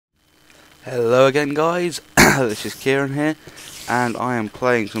Hello again, guys. This is Kieran here, and I am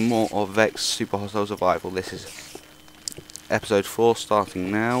playing some more of Vex Super Hostile Survival. This is episode 4 starting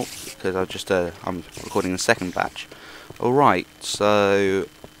now, because I'm recording the second batch. Alright, so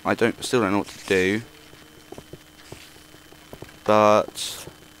I still don't know what to do, but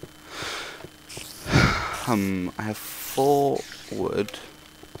I have 4 wood.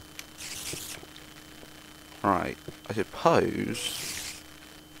 Right, I suppose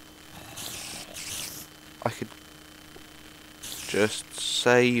I could just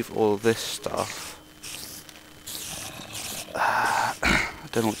save all this stuff. I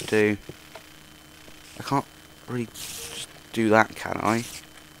don't know what to do. I can't really just do that, can I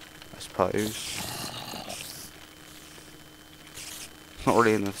suppose. It's not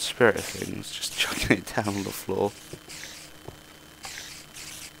really in the spirit of things, just chucking it down on the floor.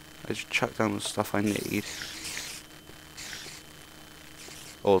 I just chuck down the stuff I need.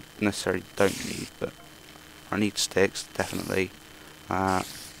 Or necessarily don't need, but I need sticks, definitely. I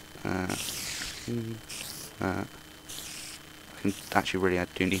do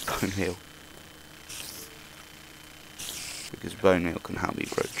need bone meal. Because bone meal can help me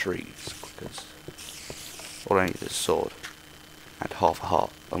grow trees. Because all I need is a sword. And half a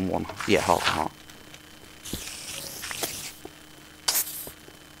heart. And half a heart.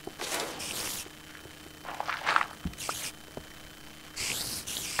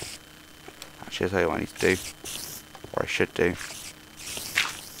 Actually, I'll tell you what I need to do. Or I should do.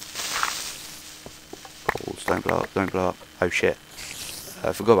 Balls, don't blow up, don't blow up. Oh shit.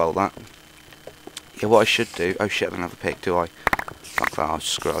 I forgot about that. Yeah, what I should do. Oh shit, I don't have a pick, do I? Fuck that,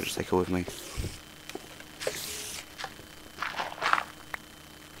 screw it, I'll just take it with me.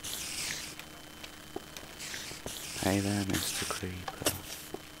 Hey there, Mr. Creeper.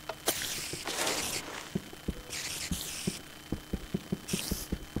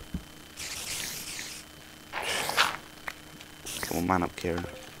 Come on, man up, Kieran.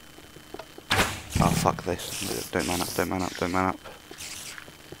 Oh, fuck this. Don't man up, don't man up, don't man up.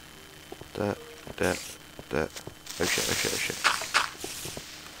 Dirt, dirt, dirt. Oh shit, oh shit, oh shit.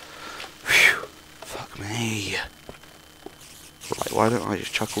 Phew. Fuck me. Right, why don't I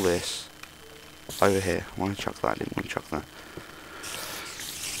just chuck all this over here? I want to chuck that, I didn't want to chuck that.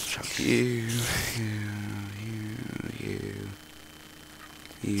 Chuck you,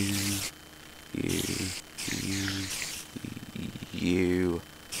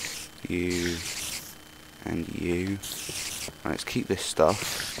 and you. Right, let's keep this stuff.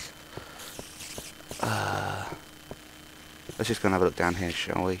 Let's just go and have a look down here,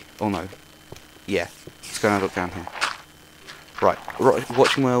 shall we? Oh no. Yeah, let's go and have a look down here. Right,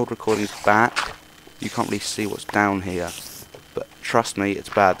 watching my old recordings back, you can't really see what's down here. But trust me, it's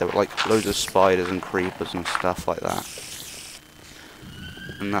bad. There were like loads of spiders and creepers and stuff like that.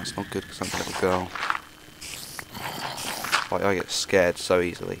 And that's not good because I'm a little girl. Like, I get scared so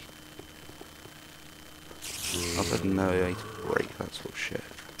easily. I had no way to break that sort of shit.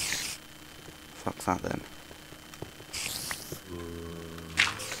 Fuck that then.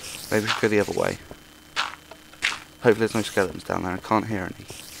 Maybe we should go the other way. Hopefully there's no skeletons down there. I can't hear any.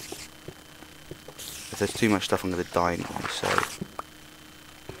 If there's too much stuff, I'm going to die anyway, so...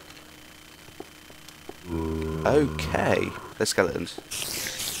 Okay. There's skeletons.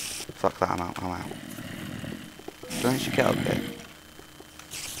 Fuck that, I'm out, I'm out. Don't you get up here?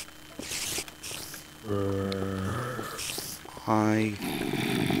 I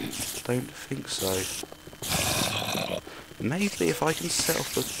don't think so. Maybe if I can set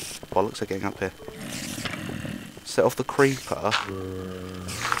off the... Bollocks, they're getting up here. Set off the creeper,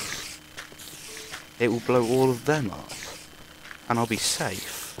 it will blow all of them up, and I'll be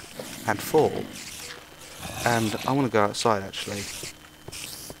safe, and fall. And I want to go outside actually.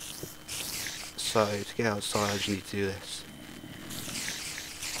 So to get outside I just need to do this.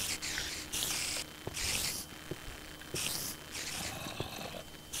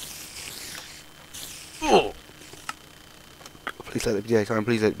 Oh. Please let it be daytime,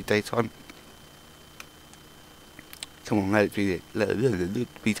 please let it be daytime. Come on, let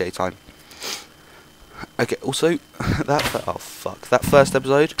it be daytime. Okay, also, that first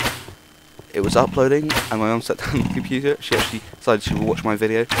episode, it was uploading, and my mum sat down on the computer. She actually decided she would watch my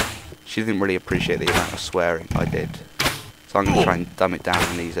video. She didn't really appreciate the amount of swearing I did. So I'm going to try and dumb it down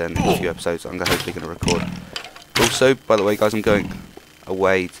in these next few episodes I'm hopefully going to record. Also, by the way guys, I'm going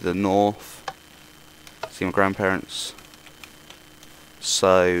away to the north, see my grandparents.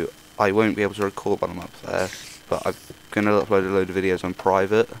 So, I won't be able to record when I'm up there. But I'm going to upload a load of videos on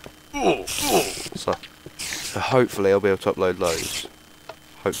private. So hopefully I'll be able to upload loads.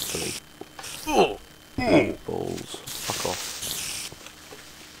 Hopefully. Balls. Fuck off.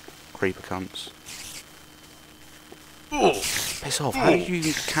 creeper comes. Piss off, how did you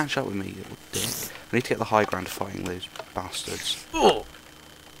even catch up with me, you little dick? I need to get the high ground fighting those bastards. Oh,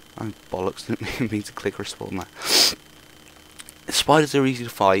 bollocks, didn't mean to click respawn there. Spiders are easy to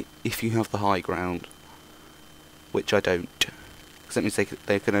fight if you have the high ground. Which I don't. Because that means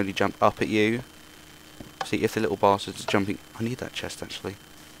they can only jump up at you. See, if the little bastards are jumping... I need that chest, actually.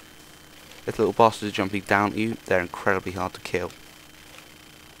 If the little bastards are jumping down at you, they're incredibly hard to kill.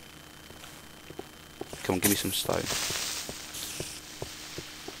 Come on, give me some stone.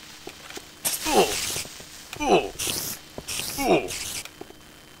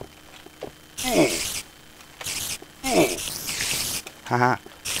 Haha,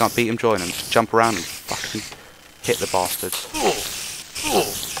 can't beat him, join him. Just jump around and fucking hit the bastards.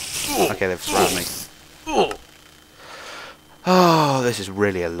 Okay, they've surrounded me. Oh, this is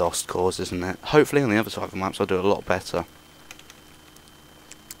really a lost cause, isn't it? Hopefully on the other side of the maps I'll do a lot better.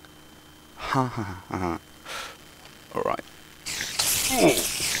 Ha ha ha. Alright.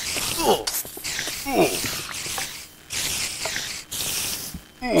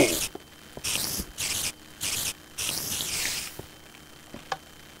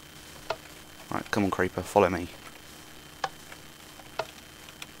 Alright, come on creeper, follow me.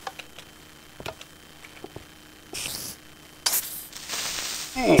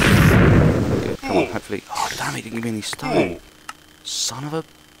 Good, come on, hopefully... Oh damn, he didn't give me any stone. Son of a...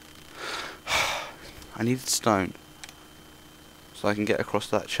 I needed stone. So I can get across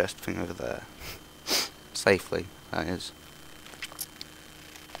that chest thing over there. Safely, that is.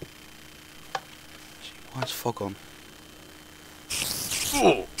 Gee, why is fog on?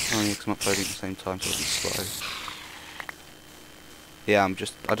 Oh yeah, because I'm uploading at the same time, so it'll be slow. Yeah,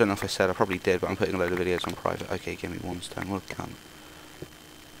 I don't know if I said, I probably did, but I'm putting a load of videos on private. Okay, give me one stone, what a cunt.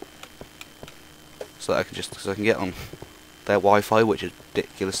 So that I can get on their Wi-Fi, which is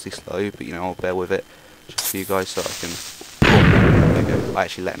ridiculously slow, but you know, I'll bear with it. Just for you guys, so I can... There we go. I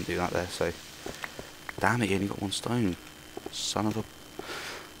actually let him do that there, so... Damn it, you only got one stone. Son of a...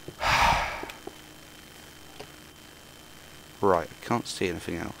 Right, I can't see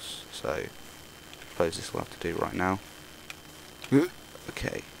anything else, so... I suppose this will have to do right now.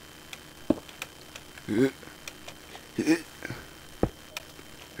 Okay.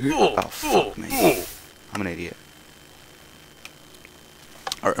 Oh, fuck me. I'm an idiot.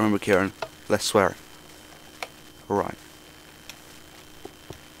 Alright, remember Kieran, less swearing. Alright.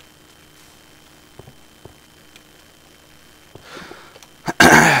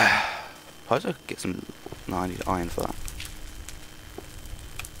 Suppose I could get some... No, I need iron for that.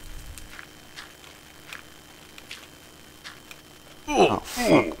 Oh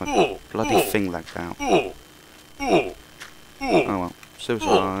fuck, my bloody thing lagged out. Oh well,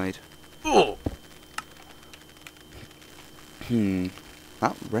 suicide.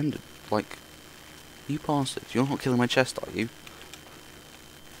 That rendered, like... You bastards, you're not killing my chest, are you?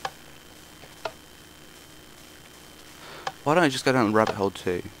 Why don't I just go down the rabbit hole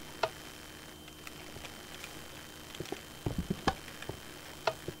too?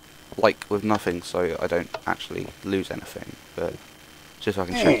 Like, with nothing, so I don't actually lose anything, but just so I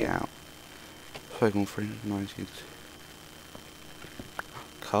can check it out. Pokemon 319.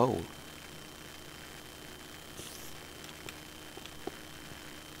 Cold.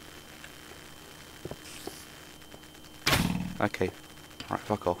 Okay. Right,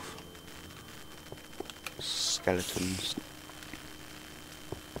 fuck off. Skeletons.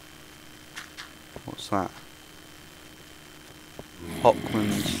 What's that?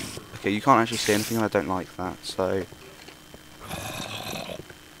 Hockmans. Okay, you can't actually see anything and I don't like that, so...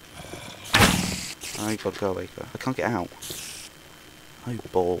 Oh god, go away, go. I can't get out. Oh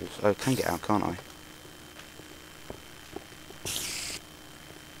balls. Oh, I can get out, can't I?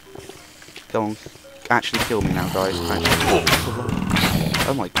 Go on. Actually kill me now, guys. Actually.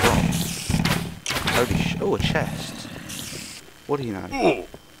 Oh my god. Holy sh... Oh, a chest. What do you know?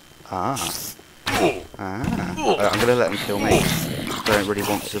 Ah. I'm gonna let them kill me. I don't really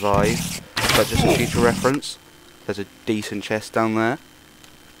want to survive. But just for future reference, there's a decent chest down there.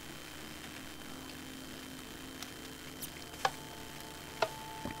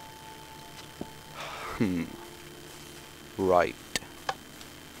 Right.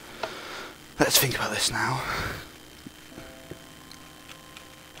 Let's think about this now.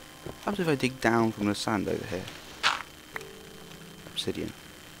 What happens if I dig down from the sand over here? Obsidian.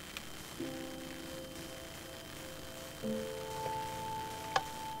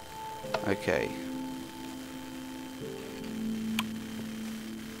 Okay.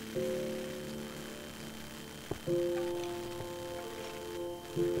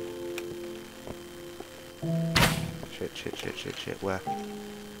 Shit, where?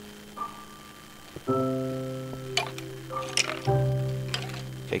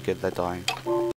 Okay, good, they're dying.